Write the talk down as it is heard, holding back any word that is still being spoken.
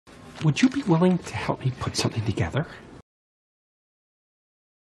Would you be willing to help me put something together?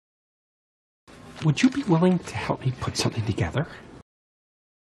 Would you be willing to help me put something together?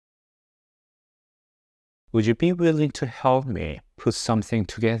 Would you be willing to help me put something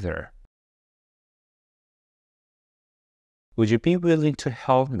together? Would you be willing to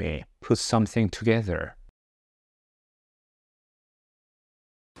help me put something together?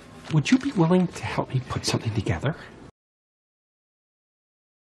 Would you be willing to help me put something together?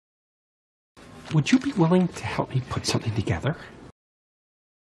 Would you be willing to help me put something together?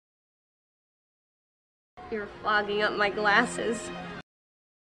 You're fogging up my glasses.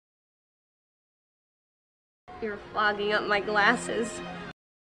 You're fogging up my glasses.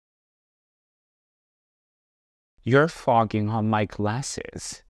 You're fogging on my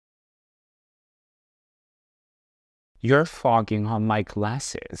glasses. You're fogging on my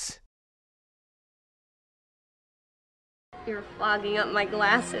glasses. You're fogging up my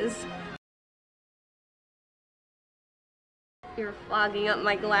glasses. You're fogging up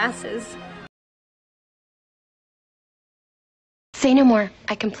my glasses. Say no more.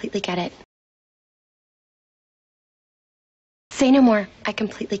 I completely get it. Say no more. I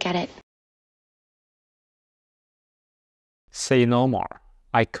completely get it. Say no more.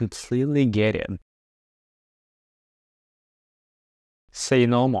 I completely get it. Say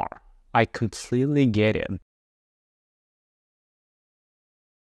no more. I completely get it.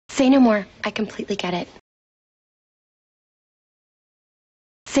 Say no more. I completely get it.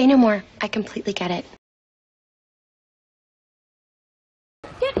 Say no more. I completely get it.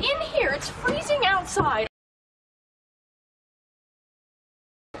 Get in here! It's freezing outside!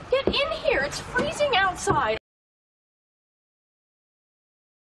 Get in here! It's freezing outside!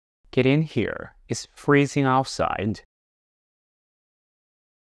 Get in here. It's freezing outside.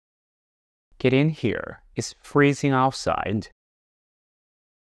 Get in here. It's freezing outside.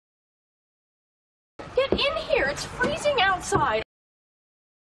 Get in here! It's freezing outside!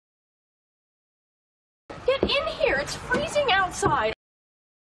 Get in here! It's freezing outside!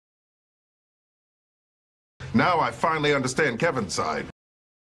 Now I finally understand Kevin's side.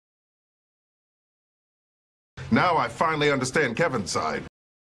 Now I finally understand Kevin's side.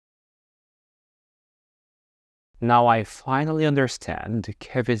 Now I finally understand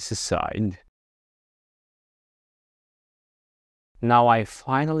Kevin's side. Now I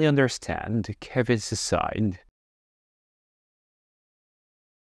finally understand Kevin's side.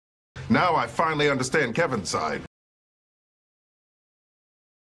 Now I finally understand Kevin's side.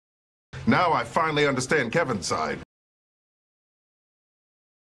 Now I finally understand Kevin's side.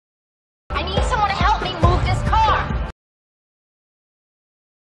 I need someone to help me move this car!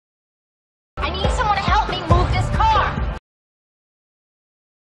 I need someone to help me move this car!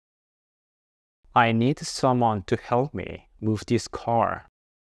 I need someone to help me move this car.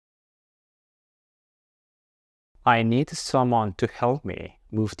 I need someone to help me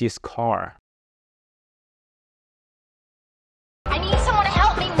move this car. I need someone to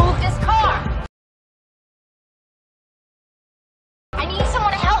help me move this car! I need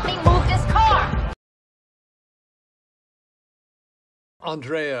someone to help me move this car!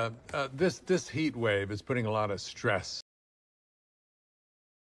 Andrea, this heat wave is putting a lot of stress.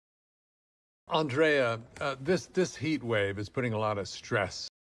 Andrea, this heat wave is putting a lot of stress.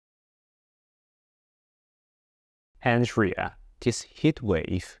 Andrea, this heat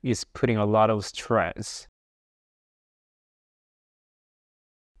wave is putting a lot of stress.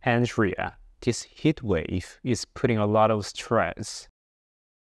 Andrea, this heat wave is putting a lot of stress.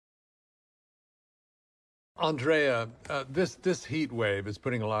 Andrea, this heat wave is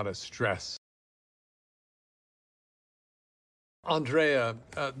putting a lot of stress. Andrea,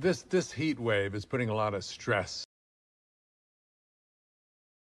 this heat wave is putting a lot of stress.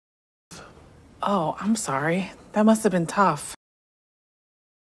 Oh, I'm sorry. That must have been tough.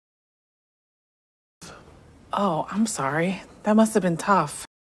 Oh, I'm sorry. That must have been tough.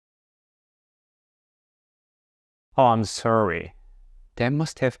 Oh, I'm sorry. That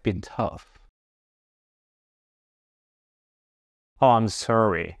must have been tough. Oh, I'm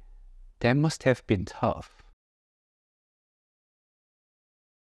sorry. That must have been tough.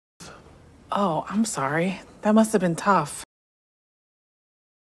 Oh, I'm sorry. That must have been tough.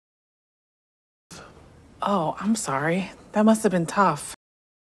 Oh, I'm sorry. That must have been tough.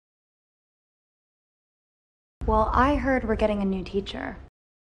 Well, I heard we're getting a new teacher.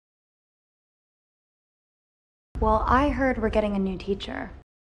 Well, I heard we're getting a new teacher.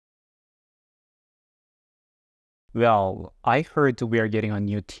 Well, I heard we are getting a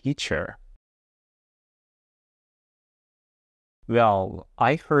new teacher. Well,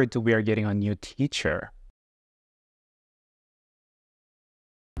 I heard we are getting a new teacher.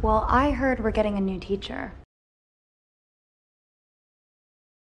 Well, I heard we're getting a new teacher.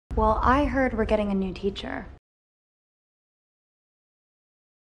 Well, I heard we're getting a new teacher.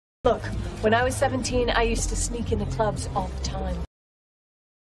 Look, when I was 17, I used to sneak into clubs all the time.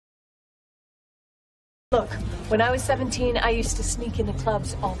 Look, when I was 17, I used to sneak into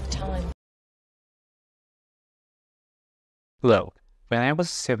clubs all the time. Look, when I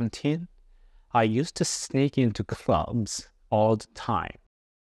was 17, I used to sneak into clubs all the time.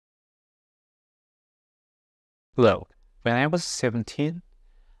 Look, when I was 17,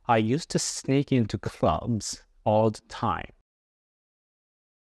 I used to sneak into clubs all the time.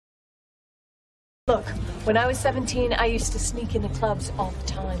 Look, when I was 17, I used to sneak into clubs all the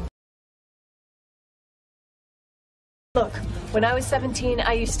time. Look, when I was 17,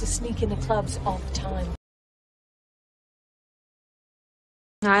 I used to sneak into clubs all the time.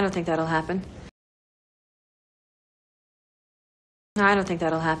 I don't think that'll happen. I don't think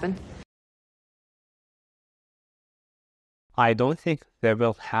that'll happen. I don't think that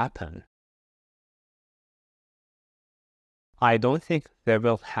will happen. I don't think that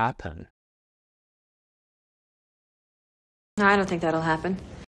will happen. I don't think that'll happen.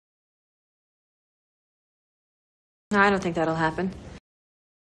 I don't think that'll happen.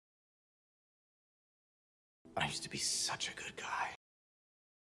 I used to be such a good guy.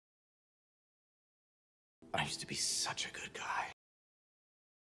 I used to be such a good guy.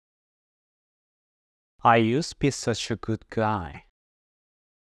 I used to be such a good guy.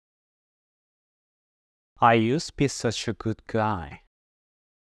 I used to be such a good guy.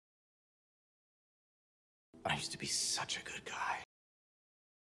 I used to be such a good guy.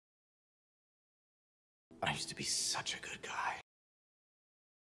 I used to be such a good guy.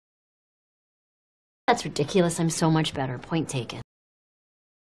 That's ridiculous. I'm so much better. Point taken.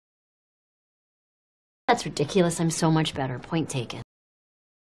 That's ridiculous. I'm so much better. Point taken.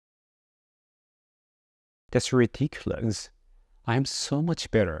 That's ridiculous. I'm so much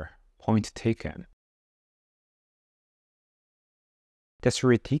better. Point taken. That's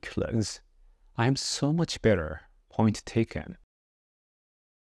ridiculous. I'm so much better. Point taken.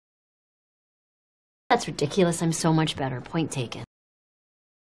 That's ridiculous. I'm so much better. Point taken.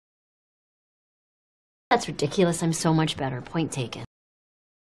 That's ridiculous. I'm so much better. Point taken.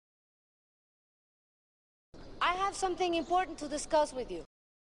 I have something important to discuss with you.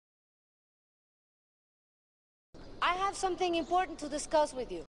 I have something important to discuss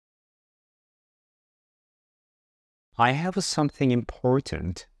with you. I have something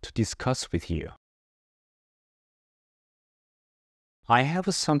important to discuss with you. I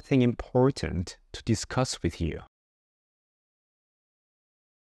have something important to discuss with you.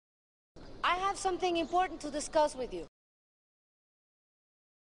 I have something important to discuss with you.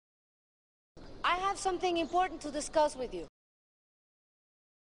 I have something important to discuss with you.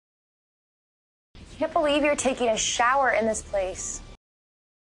 Can't believe you're taking a shower in this place.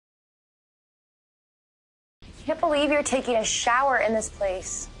 Can't believe you're taking a shower in this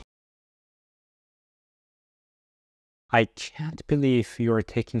place. I can't believe you're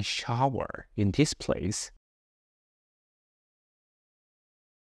taking a shower in this place.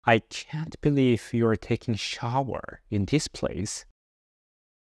 I can't believe you're taking a shower in this place.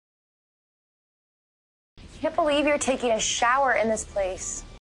 Can't believe you're taking a shower in this place.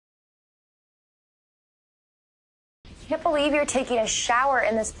 Can't believe you're taking a shower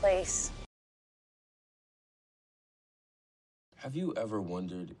in this place. Have you ever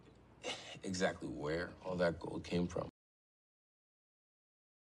wondered exactly where all that gold came from?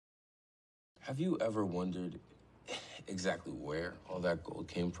 Have you ever wondered exactly where all that gold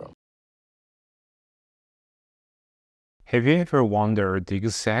came from? Have you ever wondered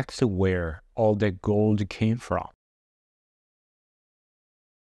exactly where all that gold came from?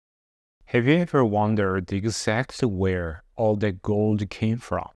 Have you ever wondered exactly where all that gold came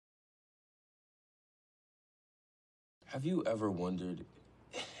from? Have you ever wondered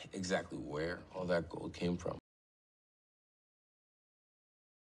exactly where all that gold came from?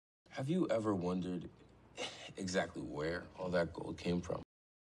 Have you ever wondered exactly where all that gold came from?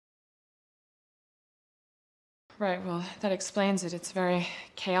 Right, well, that explains it. It's very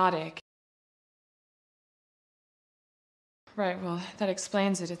chaotic. Right, well, that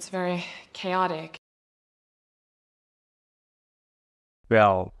explains it. It's very chaotic.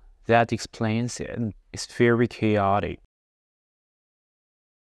 Well, that explains it. It's very chaotic.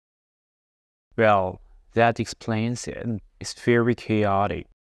 Well, that explains it. It's very chaotic.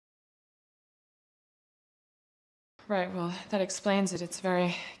 Right, well, that explains it. It's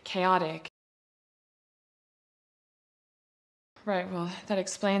very chaotic. Right, well, that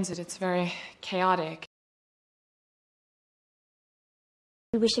explains it. It's very chaotic.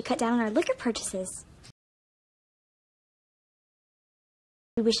 We should cut down on our liquor purchases.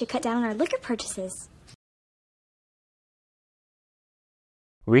 We should cut down on our liquor purchases.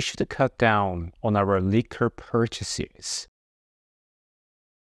 We should cut down on our liquor purchases.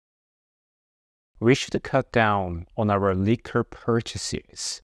 We should cut down on our liquor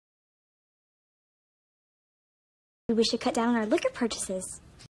purchases. We should cut down on our liquor purchases.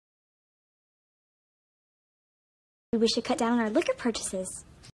 We should cut down on our liquor purchases.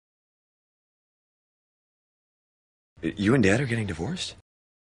 You and Dad are getting divorced?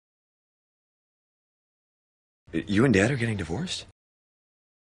 You and Dad are getting divorced?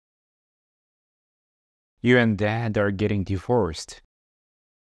 You and Dad are getting divorced.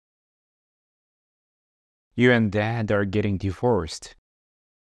 You and Dad are getting divorced.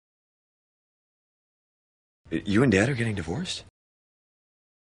 You and Dad are getting divorced?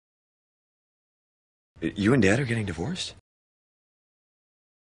 You and Dad are getting divorced?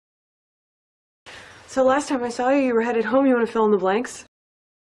 So last time I saw you, you were headed home. You want to fill in the blanks?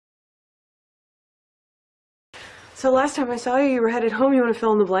 So last time I saw you, you were headed home. You want to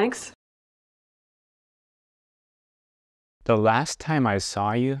fill in the blanks? The last time I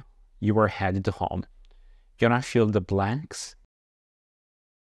saw you, you were headed home. Gonna fill the blanks?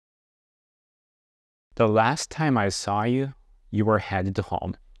 The last time I saw you, you were headed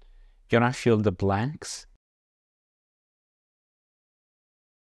home. Gonna fill the blanks?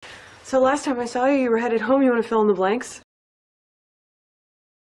 So last time I saw you, you were headed home. You want to fill in the blanks?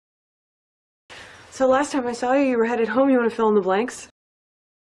 So last time I saw you, you were headed home. You want to fill in the blanks?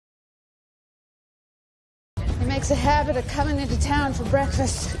 He makes a habit of coming into town for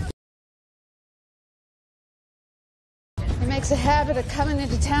breakfast. He makes a habit of coming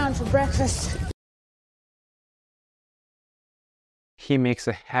into town for breakfast. He makes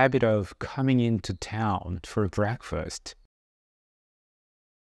a habit of coming into town for breakfast.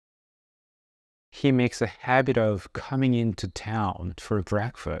 He makes a habit of coming into town for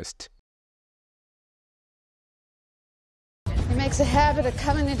breakfast. He makes a habit of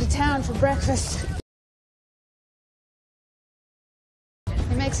coming into town for breakfast.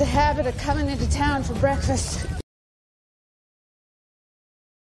 He makes a habit of coming into town for breakfast.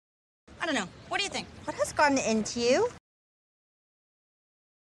 I don't know. What do you think? What has gotten into you?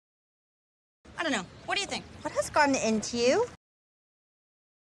 I don't know. What do you think? What has gotten into you?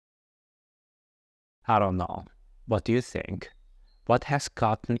 I don't know. What do you think? What has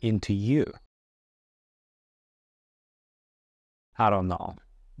gotten into you? I don't know.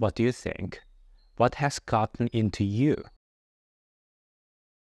 What do you think? What has gotten into you?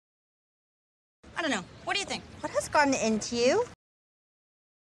 I don't know. What do you think? What has gotten into you?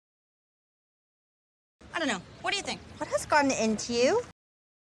 I don't know. What do you think? What has gotten into you?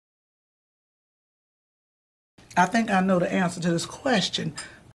 I think I know the answer to this question.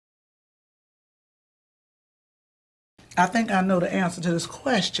 I think I know the answer to this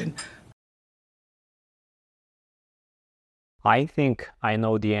question. I think I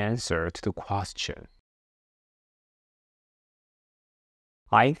know the answer to the question.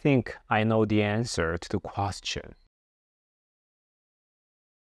 I think I know the answer to the question.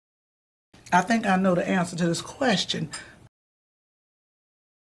 I think I know the answer to this question.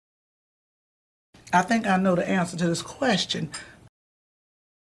 I think I know the answer to this question.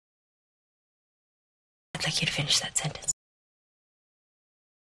 I'd like you to finish that sentence.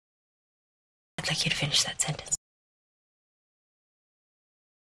 I'd like you to finish that sentence.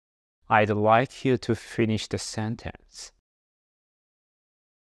 I'd like you to finish the sentence.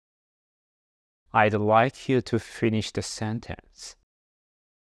 I'd like you to finish the sentence.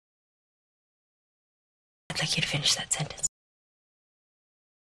 I'd like you to finish that sentence.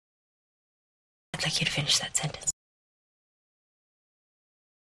 I'd like you to finish that sentence.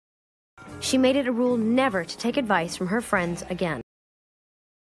 She made it a rule never to take advice from her friends again.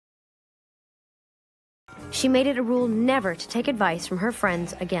 She made it a rule never to take advice from her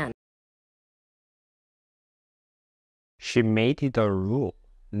friends again. She made it a rule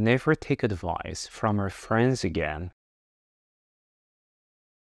never take advice from her friends again.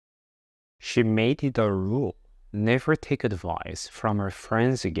 She made it a rule never take advice from her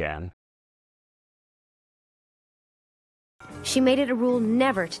friends again. She made it a rule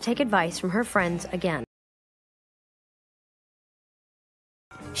never to take advice from her friends again.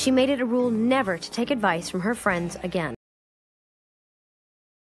 She made it a rule never to take advice from her friends again.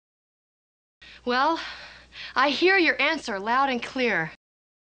 Well, I hear your answer loud and clear.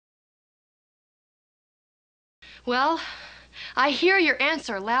 Well, I hear your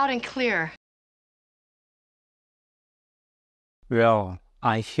answer loud and clear. Well,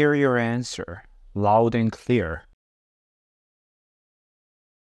 I hear your answer loud and clear.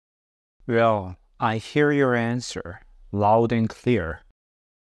 Well, I hear your answer loud and clear.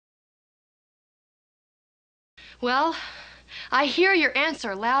 Well, I hear your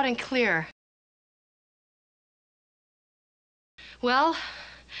answer loud and clear. Well,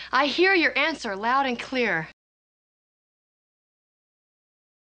 I hear your answer loud and clear.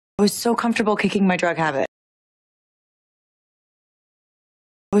 I was so comfortable kicking my drug habit.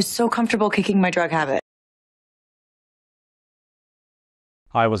 I was so comfortable kicking my drug habit.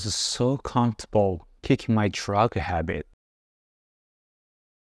 I was so comfortable kicking my drug habit.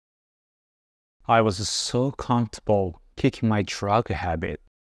 I was so comfortable kicking my drug habit.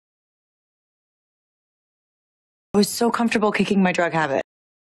 I was so comfortable kicking my drug habit.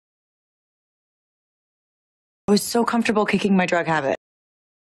 I was so comfortable kicking my drug habit.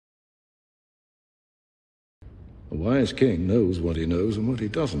 A wise king knows what he knows and what he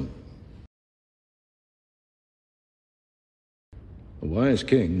doesn't. A wise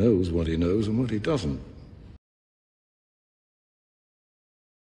king knows what he knows and what he doesn't.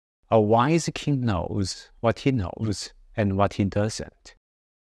 A wise king knows what he knows and what he doesn't.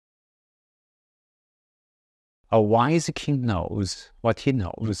 A wise king knows what he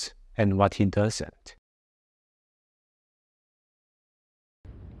knows and what he doesn't.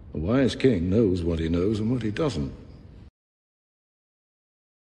 A wise king knows what he knows and what he doesn't.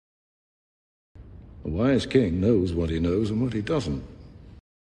 A wise king knows what he knows and what he doesn't.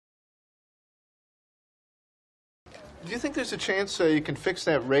 Do you think there's a chance you can fix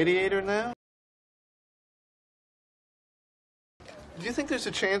that radiator now? Do you think there's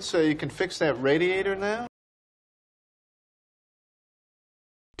a chance you can fix that radiator now?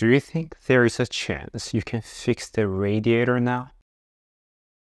 Do you think there is a chance you can fix the radiator now?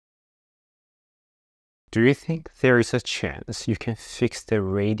 Do you think there is a chance you can fix the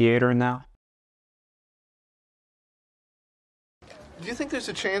radiator now? Do you think there's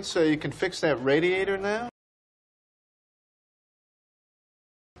a chance you can fix that radiator now?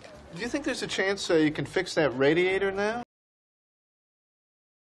 Do you think there's a chance you can fix that radiator now?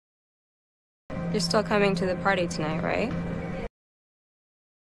 You're still coming to the party tonight, right?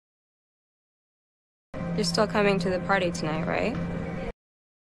 You're still coming to the party tonight, right?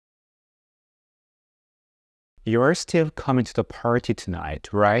 You're still coming to the party tonight,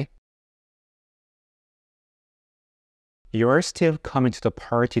 right? You're still coming to the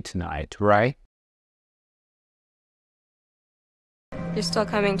party tonight, right? You're still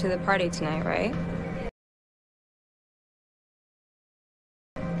coming to the party tonight, right?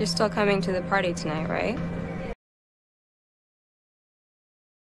 You're still coming to the party tonight, right?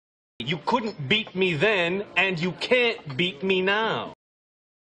 You couldn't beat me then, and you can't beat me now.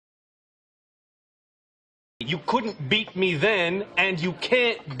 You couldn't beat me then, and you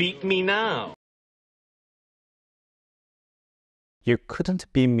can't beat me now. You couldn't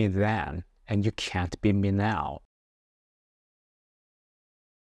beat me then, and you can't beat me now.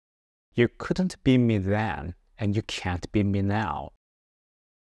 You couldn't beat me then, and you can't beat me now.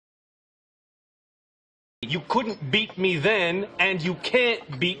 You couldn't beat me then, and you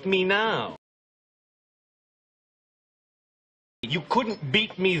can't beat me now. You couldn't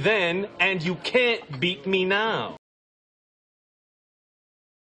beat me then, and you can't beat me now.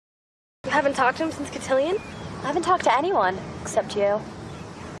 You haven't talked to him since Cotillion? I haven't talked to anyone except you.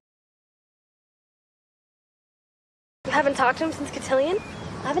 You haven't talked to him since Cotillion?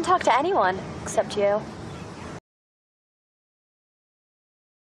 I haven't talked to anyone except you.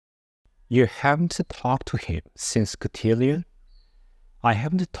 You haven't talked to him since Cotillion? I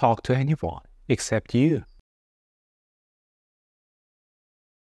haven't talked to anyone except you.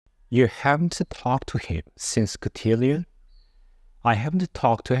 You haven't talked to him since Cotillion? I haven't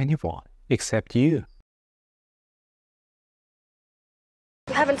talked to anyone except you.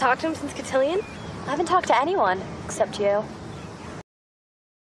 You haven't talked to him since Cotillion? I haven't talked to anyone except you.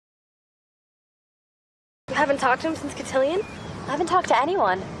 You haven't talked to him since Cotillion? I haven't talked to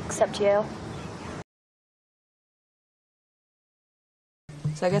anyone except you.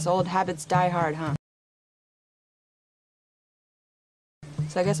 So I guess old habits die hard, huh?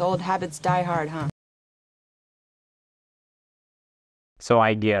 So I guess old habits die hard, huh? So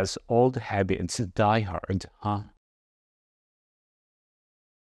I guess old habits die hard, huh?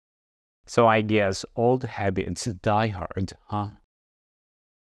 So I guess old habits die hard, huh?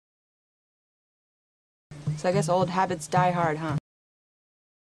 So I guess old habits die hard, huh?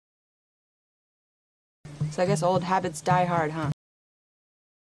 So I guess old habits die hard, huh?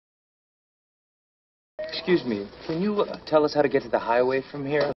 Excuse me, can you tell us how to get to the highway from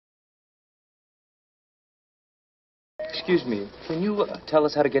here? Excuse me, can you tell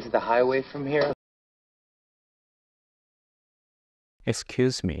us how to get to the highway from here?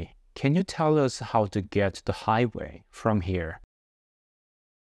 Excuse me, can you tell us how to get to the highway from here?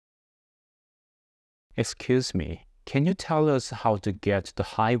 Excuse me, can you tell us how to get to the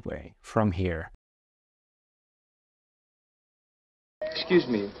highway from here? Excuse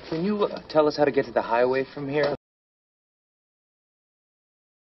me, can you tell us how to get to the highway from here?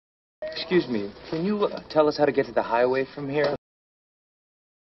 Excuse me, can you tell us how to get to the highway from here?